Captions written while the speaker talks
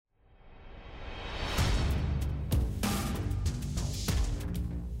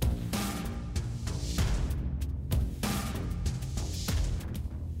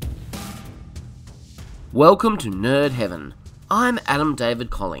Welcome to Nerd Heaven. I'm Adam David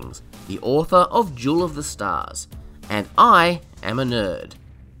Collings, the author of Jewel of the Stars, and I am a nerd.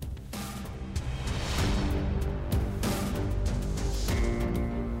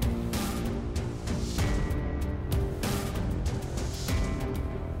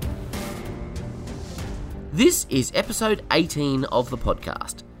 This is episode 18 of the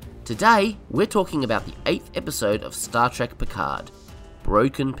podcast. Today, we're talking about the 8th episode of Star Trek Picard,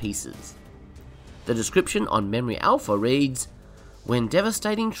 Broken Pieces. The description on Memory Alpha reads, "When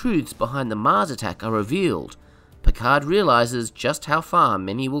devastating truths behind the Mars attack are revealed, Picard realizes just how far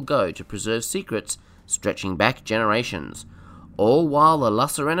many will go to preserve secrets stretching back generations, all while the La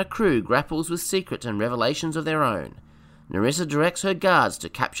Sirena crew grapples with secrets and revelations of their own. Narissa directs her guards to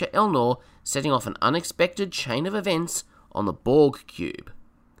capture Elnor, setting off an unexpected chain of events on the Borg cube."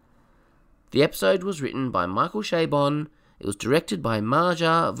 The episode was written by Michael Chabon, it was directed by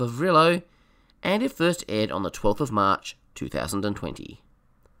Marja Vavrillo, and it first aired on the 12th of March, 2020.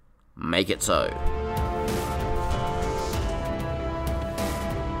 Make it so.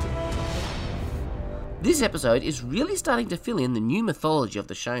 This episode is really starting to fill in the new mythology of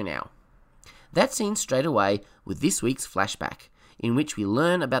the show now. That's seen straight away with this week's flashback, in which we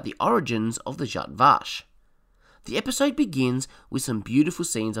learn about the origins of the Zhat Vash. The episode begins with some beautiful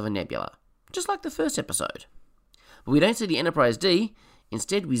scenes of a nebula, just like the first episode. But we don't see the Enterprise D.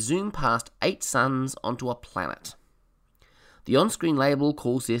 Instead, we zoom past 8 suns onto a planet. The on-screen label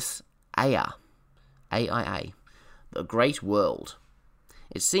calls this Aya, AIA, the Great World.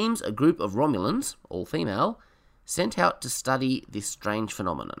 It seems a group of Romulans, all female, sent out to study this strange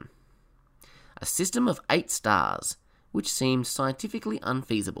phenomenon. A system of 8 stars, which seemed scientifically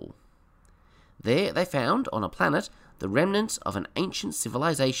unfeasible. There they found, on a planet, the remnants of an ancient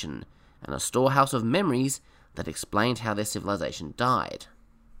civilization and a storehouse of memories that explained how their civilization died.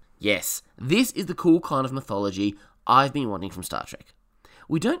 Yes, this is the cool kind of mythology I've been wanting from Star Trek.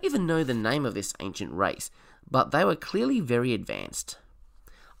 We don't even know the name of this ancient race, but they were clearly very advanced.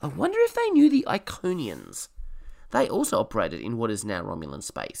 I wonder if they knew the Iconians. They also operated in what is now Romulan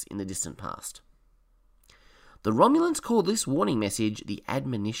space in the distant past. The Romulans called this warning message the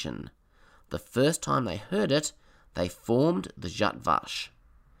Admonition. The first time they heard it, they formed the Zhat Vash.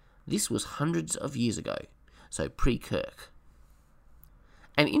 This was hundreds of years ago, so pre-Kirk.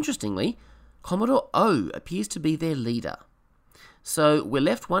 And interestingly, Commodore O appears to be their leader. So we're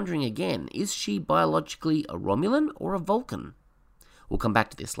left wondering again, is she biologically a Romulan or a Vulcan? We'll come back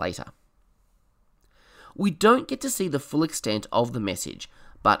to this later. We don't get to see the full extent of the message,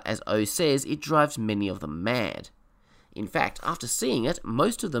 but as O says, it drives many of them mad. In fact, after seeing it,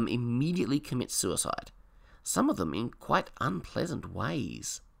 most of them immediately commit suicide, some of them in quite unpleasant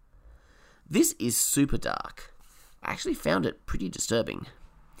ways. This is super dark. I actually found it pretty disturbing.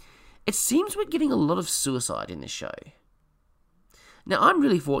 It seems we're getting a lot of suicide in this show. Now, I'm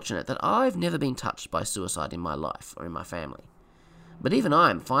really fortunate that I've never been touched by suicide in my life or in my family, but even I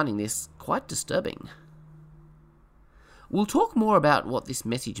am finding this quite disturbing. We'll talk more about what this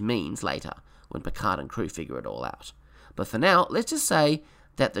message means later, when Picard and crew figure it all out. But for now, let's just say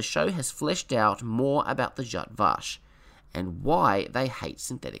that the show has fleshed out more about the Zhat Vash, and why they hate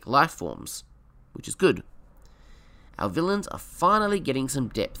synthetic life forms, which is good. Our villains are finally getting some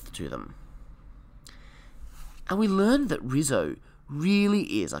depth to them. And we learn that Rizzo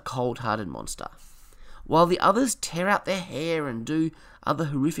really is a cold-hearted monster. While the others tear out their hair and do other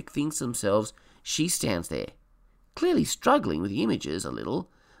horrific things to themselves, she stands there, clearly struggling with the images a little,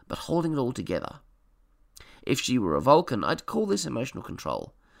 but holding it all together. If she were a Vulcan, I'd call this emotional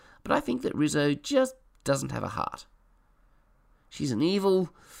control, but I think that Rizzo just doesn't have a heart. She's an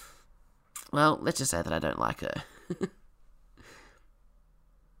evil... Well, let's just say that I don't like her.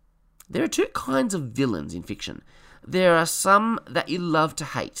 There are 2 kinds of villains in fiction. There are some that you love to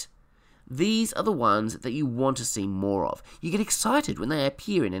hate. These are the ones that you want to see more of. You get excited when they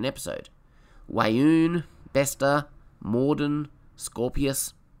appear in an episode. Weyoun, Bester, Morden,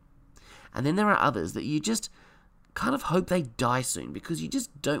 Scorpius. And then there are others that you just kind of hope they die soon because you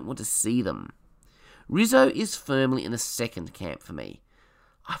just don't want to see them. Rizzo is firmly in the second camp for me.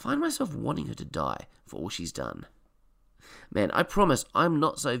 I find myself wanting her to die for all she's done. Man, I promise I'm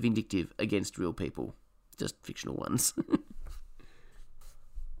not so vindictive against real people. Just fictional ones.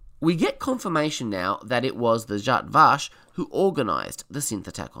 We get confirmation now that it was the Zhat Vash who organised the synth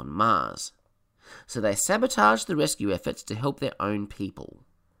attack on Mars. So they sabotaged the rescue efforts to help their own people.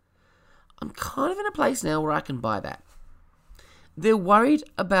 I'm kind of in a place now where I can buy that. They're worried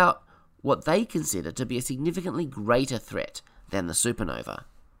about what they consider to be a significantly greater threat than the supernova.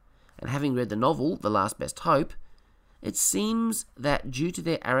 And having read the novel, The Last Best Hope, it seems that due to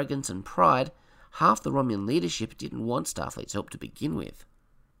their arrogance and pride, half the Romulan leadership didn't want Starfleet's help to begin with.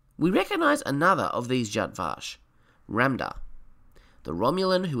 We recognise another of these Zhat Vash, Ramdha, the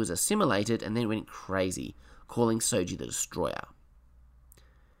Romulan who was assimilated and then went crazy, calling Soji the Destroyer.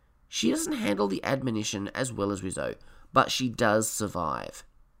 She doesn't handle the admonition as well as Rizzo, but she does survive.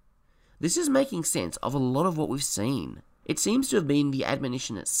 This is making sense of a lot of what we've seen. It seems to have been the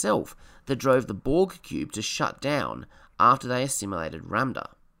admonition itself that drove the Borg cube to shut down after they assimilated Ramdha.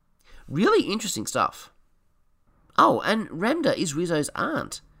 Really interesting stuff. Oh, and Ramdha is Rizzo's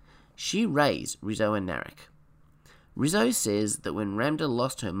aunt. She raised Rizzo and Narek. Rizzo says that when Ramdha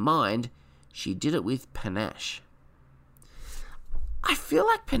lost her mind, she did it with panache. I feel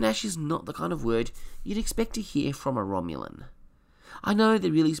like panache is not the kind of word you'd expect to hear from a Romulan. I know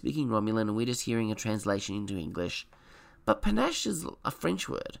they're really speaking Romulan and we're just hearing a translation into English, but panache is a French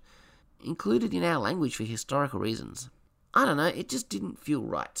word, included in our language for historical reasons. I don't know, it just didn't feel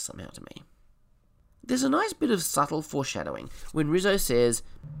right somehow to me. There's a nice bit of subtle foreshadowing when Rizzo says,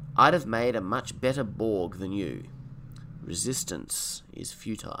 "I'd have made a much better Borg than you. Resistance is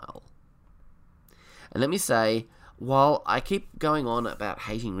futile." And let me say, while I keep going on about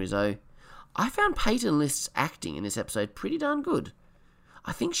hating Rizzo, I found Peyton List's acting in this episode pretty darn good.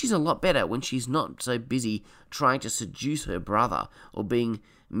 I think she's a lot better when she's not so busy trying to seduce her brother or being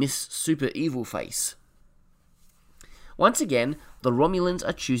Miss Super Evil Face. Once again, the Romulans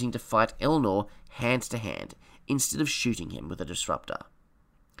are choosing to fight Elnor hand to hand instead of shooting him with a disruptor.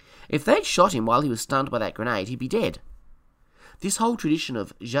 If they'd shot him while he was stunned by that grenade, he'd be dead. This whole tradition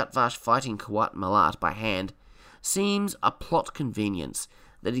of Zhat Vash fighting Qowat Milat by hand seems a plot convenience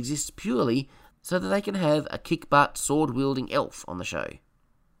that exists purely so that they can have a kick-butt, sword-wielding elf on the show.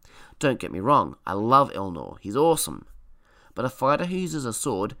 Don't get me wrong, I love Elnor, he's awesome. But a fighter who uses a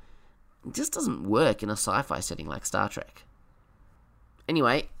sword just doesn't work in a sci-fi setting like Star Trek.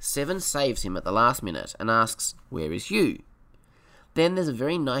 Anyway, Seven saves him at the last minute and asks, "Where is Hugh?" Then there's a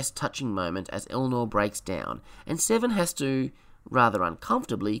very nice touching moment as Elnor breaks down, and Seven has to, rather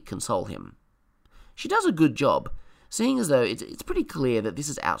uncomfortably, console him. She does a good job, seeing as though it's pretty clear that this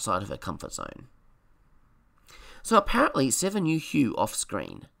is outside of her comfort zone. So apparently Seven knew Hugh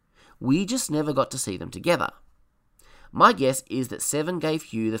off-screen. We just never got to see them together. My guess is that Seven gave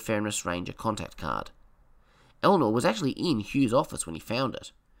Hugh the Fenris Ranger contact card. Elnor was actually in Hugh's office when he found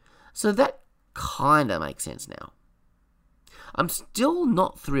it, so that kinda makes sense now. I'm still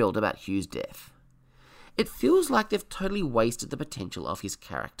not thrilled about Hugh's death. It feels like they've totally wasted the potential of his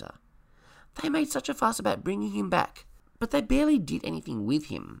character. They made such a fuss about bringing him back, but they barely did anything with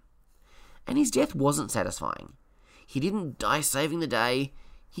him. And his death wasn't satisfying. He didn't die saving the day,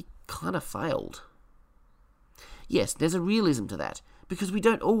 he kinda failed. Yes, there's a realism to that, because we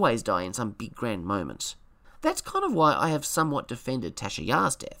don't always die in some big grand moment. That's kind of why I have somewhat defended Tasha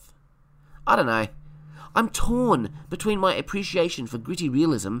Yar's death. I don't know. I'm torn between my appreciation for gritty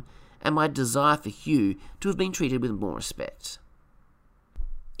realism and my desire for Hugh to have been treated with more respect.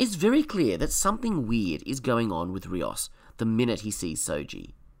 It's very clear that something weird is going on with Rios the minute he sees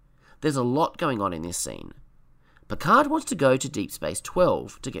Soji. There's a lot going on in this scene. Picard wants to go to Deep Space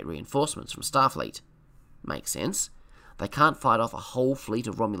 12 to get reinforcements from Starfleet. Makes sense. They can't fight off a whole fleet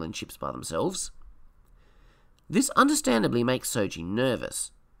of Romulan ships by themselves. This understandably makes Soji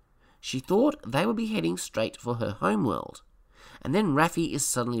nervous. She thought they would be heading straight for her homeworld, and then Raffi is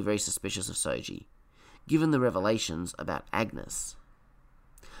suddenly very suspicious of Soji, given the revelations about Agnes.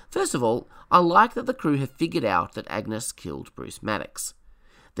 First of all, I like that the crew have figured out that Agnes killed Bruce Maddox.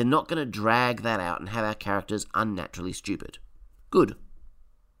 They're not going to drag that out and have our characters unnaturally stupid. Good.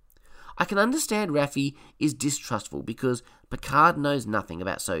 I can understand Raffi is distrustful because Picard knows nothing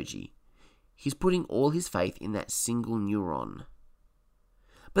about Soji. He's putting all his faith in that single neuron.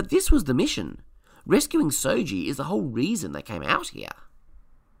 But this was the mission. Rescuing Soji is the whole reason they came out here.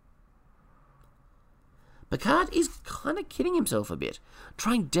 Picard is kind of kidding himself a bit,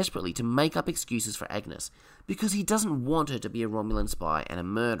 trying desperately to make up excuses for Agnes, because he doesn't want her to be a Romulan spy and a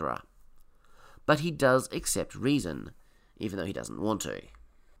murderer. But he does accept reason, even though he doesn't want to.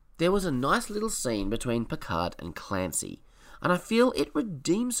 There was a nice little scene between Picard and Clancy, and I feel it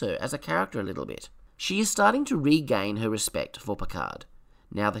redeems her as a character a little bit. She is starting to regain her respect for Picard,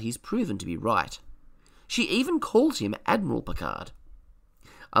 now that he's proven to be right. She even calls him Admiral Picard.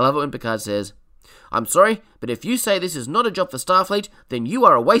 I love it when Picard says, "I'm sorry, but if you say this is not a job for Starfleet, then you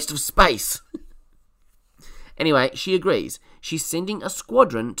are a waste of space." Anyway, she agrees. She's sending a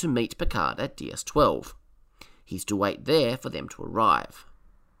squadron to meet Picard at DS-12. He's to wait there for them to arrive.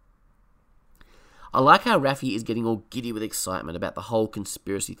 I like how Raffi is getting all giddy with excitement about the whole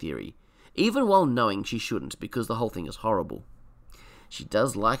conspiracy theory, even while knowing she shouldn't because the whole thing is horrible. She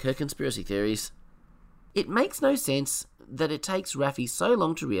does like her conspiracy theories. It makes no sense that it takes Raffi so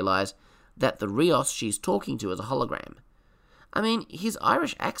long to realise that the Rios she's talking to is a hologram. I mean, his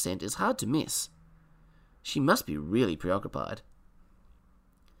Irish accent is hard to miss. She must be really preoccupied.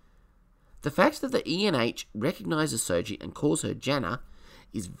 The fact that the ENH recognises Soji and calls her Jana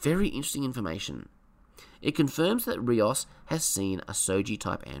is very interesting information. It confirms that Rios has seen a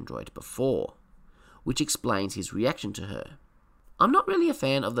Soji-type android before, which explains his reaction to her. I'm not really a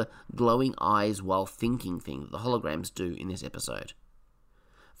fan of the glowing eyes while thinking thing that the holograms do in this episode.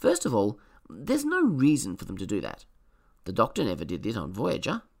 First of all, there's no reason for them to do that. The Doctor never did this on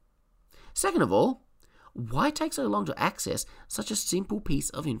Voyager. Second of all, why take so long to access such a simple piece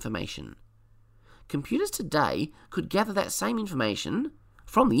of information? Computers today could gather that same information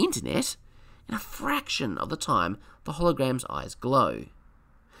from the internet in a fraction of the time the hologram's eyes glow.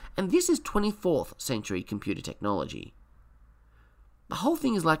 And this is 24th century computer technology. The whole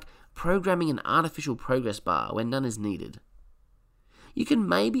thing is like programming an artificial progress bar when none is needed. You can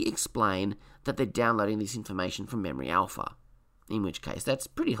maybe explain that they're downloading this information from Memory Alpha, in which case that's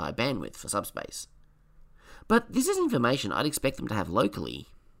pretty high bandwidth for subspace. But this is information I'd expect them to have locally.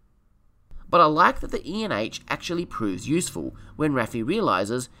 But I like that the ENH actually proves useful when Raffi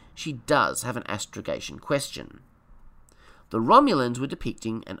realises she does have an astrogation question. The Romulans were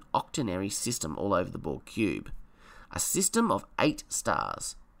depicting an octenary system all over the Borg cube, a system of 8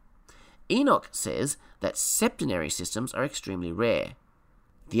 stars. Enoch says that septenary systems are extremely rare.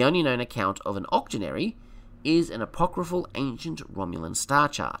 The only known account of an octenary is an apocryphal ancient Romulan star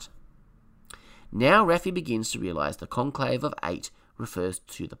chart. Now Raffi begins to realise the conclave of 8 refers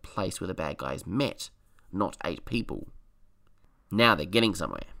to the place where the bad guys met, not 8 people. Now they're getting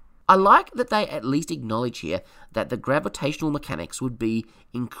somewhere. I like that they at least acknowledge here that the gravitational mechanics would be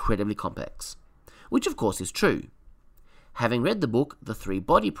incredibly complex, which of course is true. Having read the book The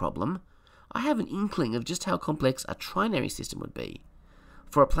Three-Body Problem, I have an inkling of just how complex a trinary system would be.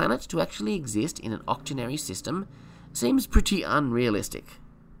 For a planet to actually exist in an octenary system seems pretty unrealistic.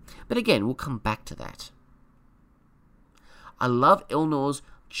 But again, we'll come back to that. I love Elnor's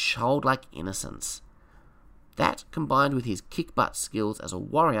childlike innocence. That, combined with his kick-butt skills as a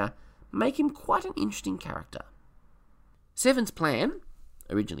warrior, make him quite an interesting character. Seven's plan,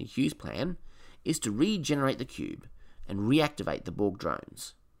 originally Hugh's plan, is to regenerate the cube and reactivate the Borg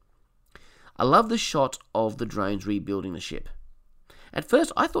drones. I love the shot of the drones rebuilding the ship. At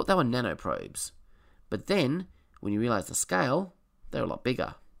first I thought they were nanoprobes, but then, when you realise the scale, they're a lot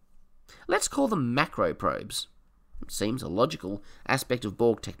bigger. Let's call them macro probes. It seems a logical aspect of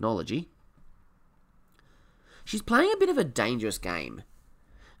Borg technology. She's playing a bit of a dangerous game.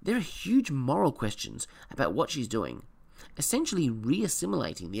 There are huge moral questions about what she's doing, essentially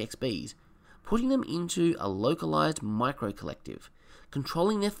re-assimilating the XBs, putting them into a localized micro-collective,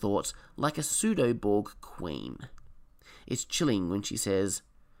 controlling their thoughts like a pseudo-Borg queen. It's chilling when she says,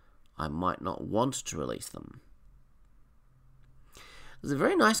 "I might not want to release them." There's a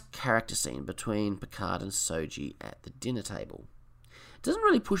very nice character scene between Picard and Soji at the dinner table. It doesn't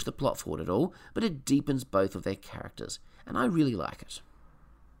really push the plot forward at all, but it deepens both of their characters, and I really like it.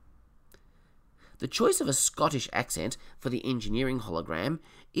 The choice of a Scottish accent for the engineering hologram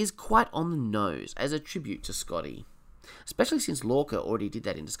is quite on the nose as a tribute to Scotty, especially since Lorca already did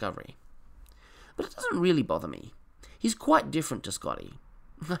that in Discovery. But it doesn't really bother me. He's quite different to Scotty.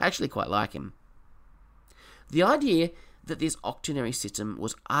 I actually quite like him. The idea that this octenary system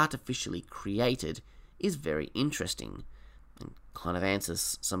was artificially created is very interesting and kind of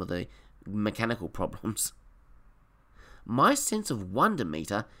answers some of the mechanical problems. My sense of wonder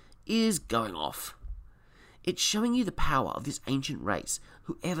meter is going off. It's showing you the power of this ancient race,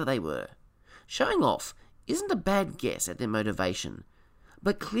 whoever they were. Showing off isn't a bad guess at their motivation,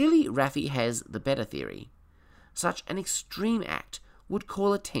 but clearly Raffi has the better theory. Such an extreme act would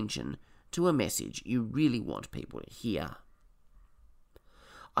call attention to a message you really want people to hear.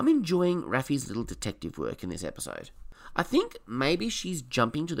 I'm enjoying Raffi's little detective work in this episode. I think maybe she's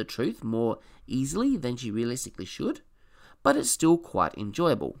jumping to the truth more easily than she realistically should, but it's still quite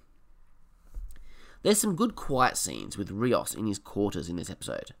enjoyable. There's some good quiet scenes with Rios in his quarters in this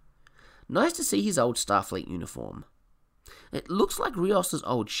episode. Nice to see his old Starfleet uniform. It looks like Rios'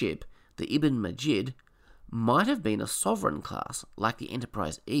 old ship, the Ibn Majid, might have been a Sovereign class like the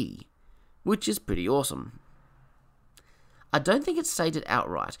Enterprise E, which is pretty awesome. I don't think it's stated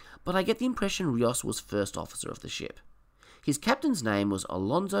outright, but I get the impression Rios was first officer of the ship. His captain's name was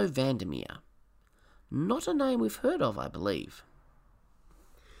Alonso Vandermeer. Not a name we've heard of, I believe.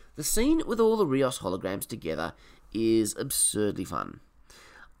 The scene with all the Rios holograms together is absurdly fun.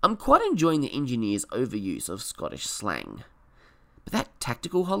 I'm quite enjoying the engineer's overuse of Scottish slang. But that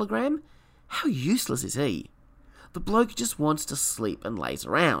tactical hologram How useless is he? The bloke just wants to sleep and laze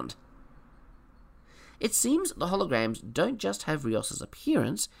around. It seems the holograms don't just have Rios's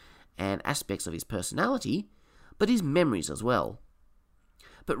appearance and aspects of his personality, but his memories as well.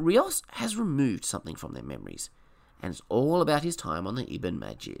 But Rios has removed something from their memories, and it's all about his time on the Ibn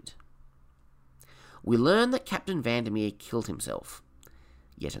Majid. We learn that Captain Vandermeer killed himself.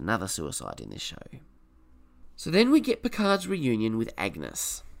 Yet another suicide in this show. So then we get Picard's reunion with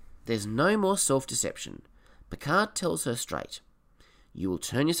Agnes. There's no more self-deception. Picard tells her straight, "You will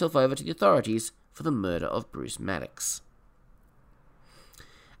turn yourself over to the authorities for the murder of Bruce Maddox."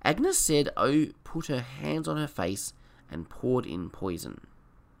 Agnes said O put her hands on her face and poured in poison.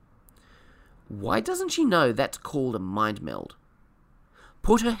 Why doesn't she know that's called a mind meld?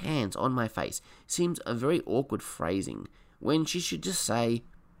 Put her hands on my face seems a very awkward phrasing when she should just say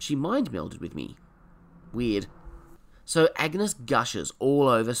she mind melded with me. Weird. So Agnes gushes all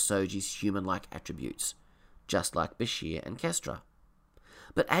over Soji's human-like attributes, just like Bashir and Kestra.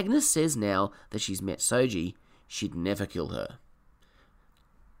 But Agnes says now that she's met Soji, she'd never kill her.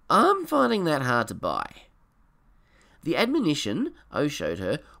 I'm finding that hard to buy. The admonition O showed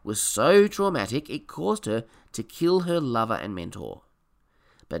her was so traumatic it caused her to kill her lover and mentor.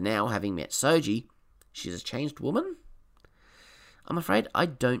 But now, having met Soji, she's a changed woman? I'm afraid I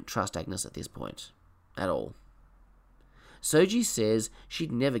don't trust Agnes at this point. At all. Soji says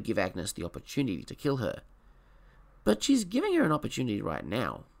she'd never give Agnes the opportunity to kill her. But she's giving her an opportunity right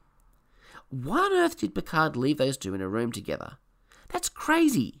now. Why on earth did Picard leave those two in a room together? That's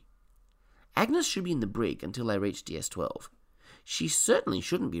crazy. Agnes should be in the brig until they reach DS-12. She certainly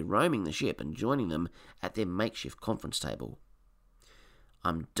shouldn't be roaming the ship and joining them at their makeshift conference table.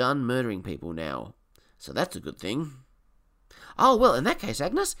 I'm done murdering people now, so that's a good thing. Oh, well, in that case,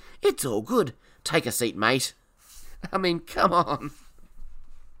 Agnes, it's all good. Take a seat, mate. I mean, come on.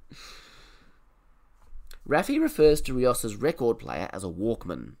 Raffi refers to Rios's record player as a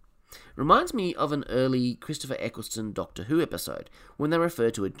Walkman. Reminds me of an early Christopher Eccleston Doctor Who episode when they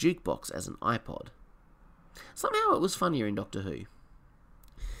referred to a jukebox as an iPod. Somehow it was funnier in Doctor Who.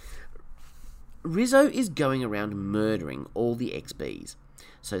 Rizzo is going around murdering all the XBs,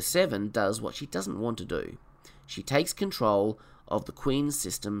 so Seven does what she doesn't want to do. She takes control of the Queen's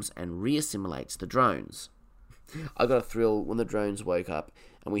systems and reassimilates the drones. I got a thrill when the drones woke up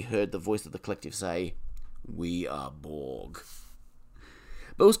and we heard the voice of the collective say, "We are Borg."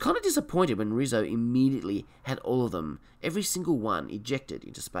 But was kind of disappointed when Rizzo immediately had all of them, every single one, ejected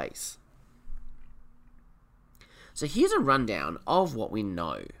into space. So here's a rundown of what we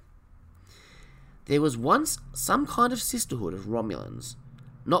know. There was once some kind of sisterhood of Romulans,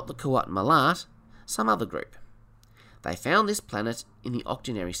 not the Qowat Malat, some other group. They found this planet in the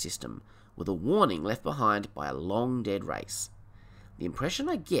octenary system, with a warning left behind by a long-dead race. The impression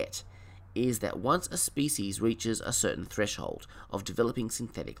I get is that once a species reaches a certain threshold of developing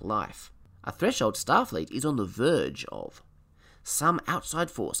synthetic life, a threshold Starfleet is on the verge of, some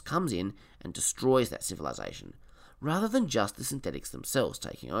outside force comes in and destroys that civilization, rather than just the synthetics themselves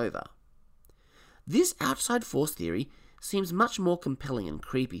taking over. This outside force theory seems much more compelling and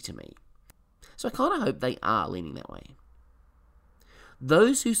creepy to me, so I kind of hope they are leaning that way.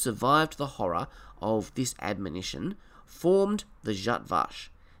 Those who survived the horror of this admonition formed the Zhat Vash,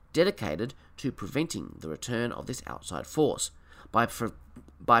 dedicated to preventing the return of this outside force by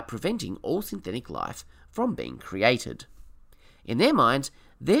preventing all synthetic life from being created. In their minds,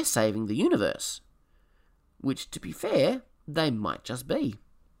 they're saving the universe, which, to be fair, they might just be.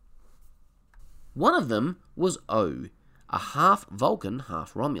 One of them was O, a half Vulcan,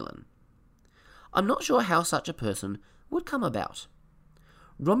 half Romulan. I'm not sure how such a person would come about.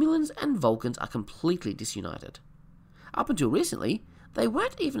 Romulans and Vulcans are completely disunited. Up until recently, they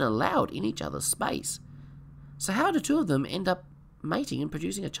weren't even allowed in each other's space. So how do two of them end up mating and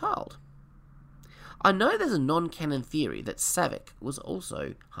producing a child? I know there's a non-canon theory that Savick was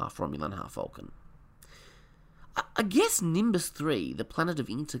also half Romulan, half Vulcan. I guess Nimbus 3, the planet of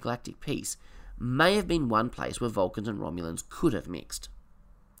intergalactic peace, may have been one place where Vulcans and Romulans could have mixed.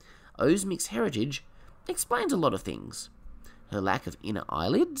 O's mixed heritage explains a lot of things. Her lack of inner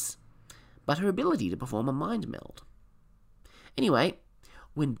eyelids, but her ability to perform a mind meld. Anyway,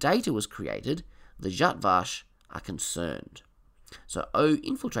 when Data was created, the Zhat Vash are concerned. So O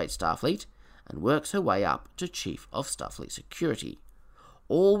infiltrates Starfleet and works her way up to Chief of Starfleet Security,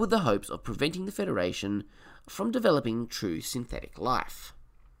 all with the hopes of preventing the Federation from developing true synthetic life.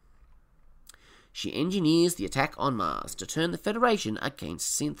 She engineers the attack on Mars to turn the Federation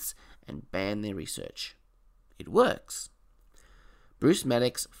against synths and ban their research. It works. Bruce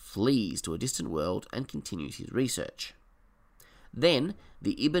Maddox flees to a distant world and continues his research. Then,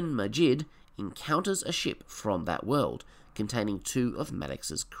 the Ibn Majid encounters a ship from that world containing two of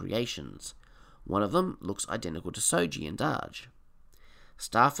Maddox's creations. One of them looks identical to Soji and Dahj.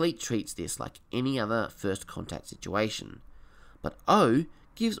 Starfleet treats this like any other first contact situation, but O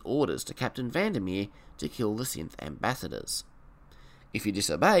gives orders to Captain Vandermeer to kill the synth ambassadors. If he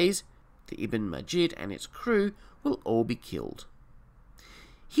disobeys, the Ibn Majid and its crew will all be killed.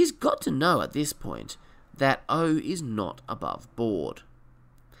 He's got to know at this point that O is not above board.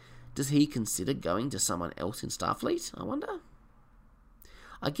 Does he consider going to someone else in Starfleet, I wonder?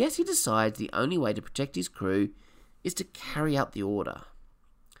 I guess he decides the only way to protect his crew is to carry out the order.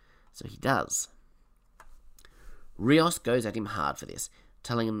 So he does. Rios goes at him hard for this,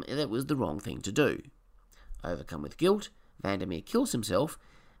 telling him that it was the wrong thing to do. Overcome with guilt, Vandermeer kills himself,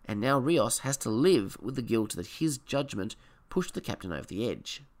 and now Rios has to live with the guilt that his judgment pushed the captain over the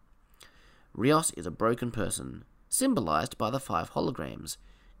edge. Rios is a broken person, symbolised by the 5 holograms,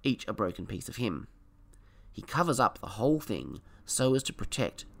 each a broken piece of him. He covers up the whole thing so as to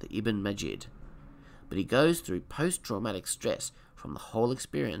protect the Ibn Majid, but he goes through post-traumatic stress from the whole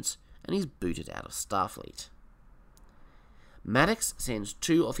experience and is booted out of Starfleet. Maddox sends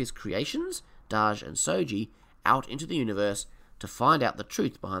 2 of his creations, Dahj and Soji, out into the universe to find out the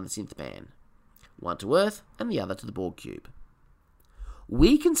truth behind the synth ban. One to Earth and the other to the Borg cube.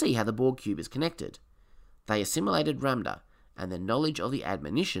 We can see how the Borg cube is connected. They assimilated Ramda, and their knowledge of the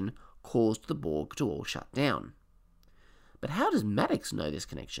admonition caused the Borg to all shut down. But how does Maddox know this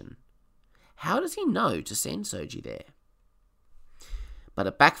connection? How does he know to send Soji there? But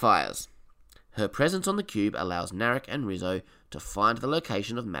it backfires. Her presence on the cube allows Narek and Rizzo to find the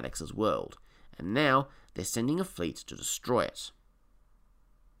location of Maddox's world, and now they're sending a fleet to destroy it.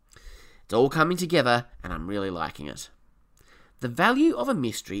 It's all coming together, and I'm really liking it. The value of a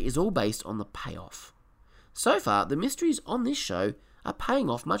mystery is all based on the payoff. So far, the mysteries on this show are paying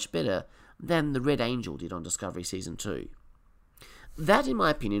off much better than the Red Angel did on Discovery Season 2. That, in my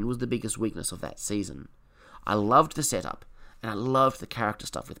opinion, was the biggest weakness of that season. I loved the setup, and I loved the character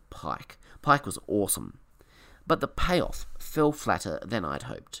stuff with Pike. Pike was awesome. But the payoff fell flatter than I'd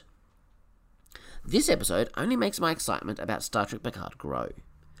hoped. This episode only makes my excitement about Star Trek Picard grow.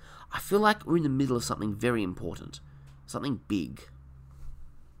 I feel like we're in the middle of something very important. Something big.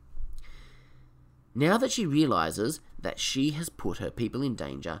 Now that she realises that she has put her people in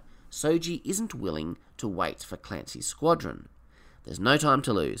danger, Soji isn't willing to wait for Clancy's squadron. There's no time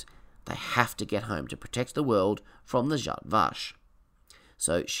to lose. They have to get home to protect the world from the Zhat Vash.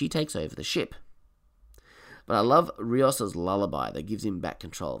 So she takes over the ship. But I love Rios's lullaby that gives him back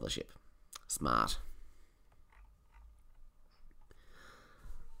control of the ship. Smart.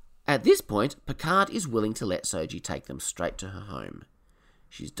 At this point, Picard is willing to let Soji take them straight to her home.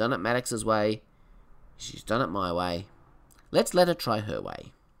 She's done it Maddox's way. She's done it my way. Let's let her try her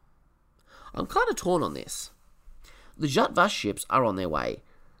way. I'm kind of torn on this. The Zhat Vash ships are on their way.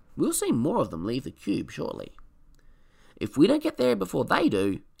 We'll see more of them leave the cube shortly. If we don't get there before they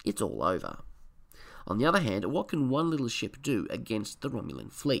do, it's all over. On the other hand, what can one little ship do against the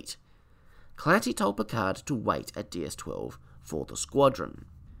Romulan fleet? Clancy told Picard to wait at DS-12 for the squadron.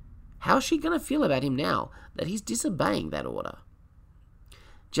 How's she going to feel about him now that he's disobeying that order?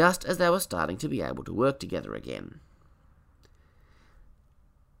 Just as they were starting to be able to work together again.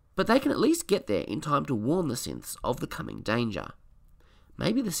 But they can at least get there in time to warn the synths of the coming danger.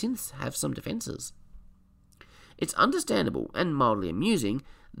 Maybe the synths have some defences. It's understandable and mildly amusing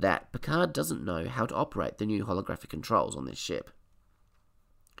that Picard doesn't know how to operate the new holographic controls on this ship.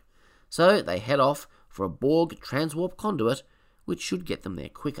 So they head off for a Borg transwarp conduit, which should get them there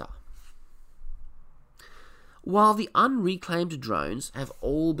quicker. While the unreclaimed drones have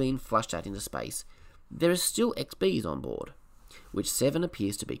all been flushed out into space, there are still XBs on board, which Seven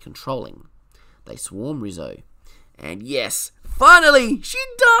appears to be controlling. They swarm Rizzo. And yes, finally, she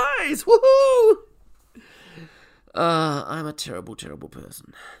dies! Woohoo! I'm a terrible, terrible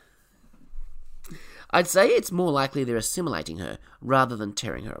person. I'd say it's more likely they're assimilating her rather than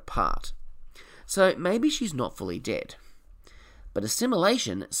tearing her apart. So maybe she's not fully dead. But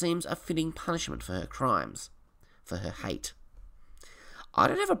assimilation seems a fitting punishment for her crimes, for her hate. I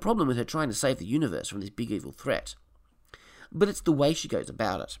don't have a problem with her trying to save the universe from this big evil threat. But it's the way she goes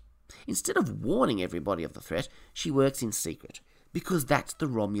about it. Instead of warning everybody of the threat, she works in secret, because that's the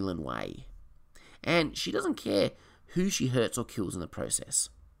Romulan way. And she doesn't care who she hurts or kills in the process.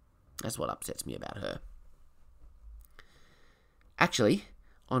 That's what upsets me about her. Actually,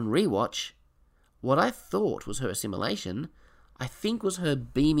 on rewatch, what I thought was her assimilation, I think was her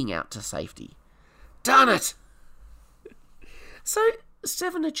beaming out to safety. Darn it! So,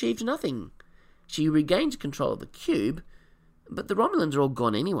 Seven achieved nothing. She regained control of the cube, but the Romulans are all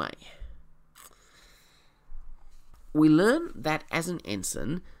gone anyway. We learn that as an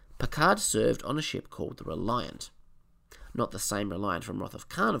ensign, Picard served on a ship called the Reliant. Not the same Reliant from Wrath of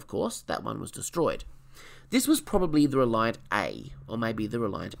Khan, of course, that one was destroyed. This was probably the Reliant A, or maybe the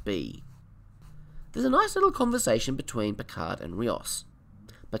Reliant B. There's a nice little conversation between Picard and Rios.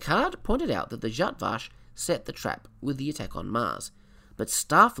 Picard pointed out that the Zhat Vash set the trap with the attack on Mars, but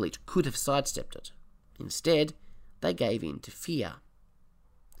Starfleet could have sidestepped it. Instead, they gave in to fear.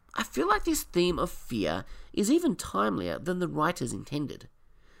 I feel like this theme of fear is even timelier than the writers intended,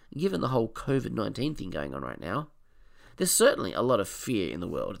 given the whole COVID-19 thing going on right now. There's certainly a lot of fear in the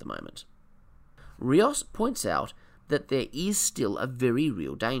world at the moment. Rios points out that there is still a very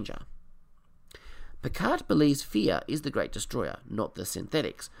real danger. Picard believes fear is the Great Destroyer, not the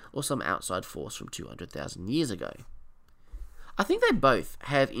synthetics, or some outside force from 200,000 years ago. I think they both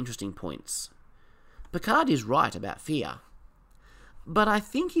have interesting points. Picard is right about fear, but I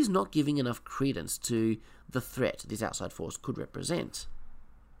think he's not giving enough credence to the threat this outside force could represent.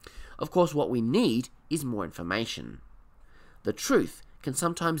 Of course, what we need is more information. The truth can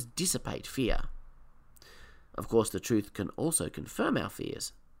sometimes dissipate fear. Of course, the truth can also confirm our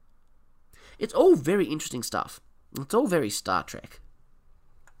fears. It's all very interesting stuff. It's all very Star Trek.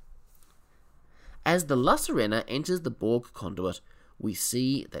 As the La Sirena enters the Borg conduit, we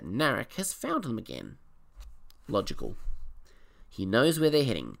see that Narek has found them again. Logical. He knows where they're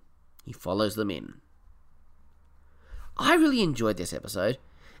heading. He follows them in. I really enjoyed this episode,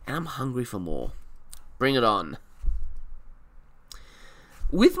 and I'm hungry for more. Bring it on.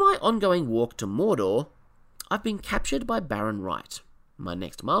 With my ongoing walk to Mordor, I've been captured by Baron Wright. My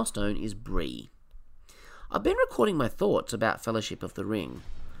next milestone is Bree. I've been recording my thoughts about Fellowship of the Ring,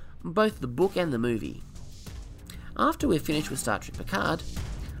 both the book and the movie. After we're finished with Star Trek Picard,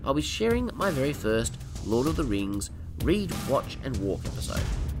 I'll be sharing my very first Lord of the Rings Read, Watch and Walk episode.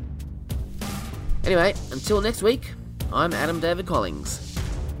 Anyway, until next week, I'm Adam David Collins.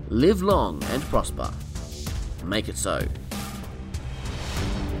 Live long and prosper. Make it so.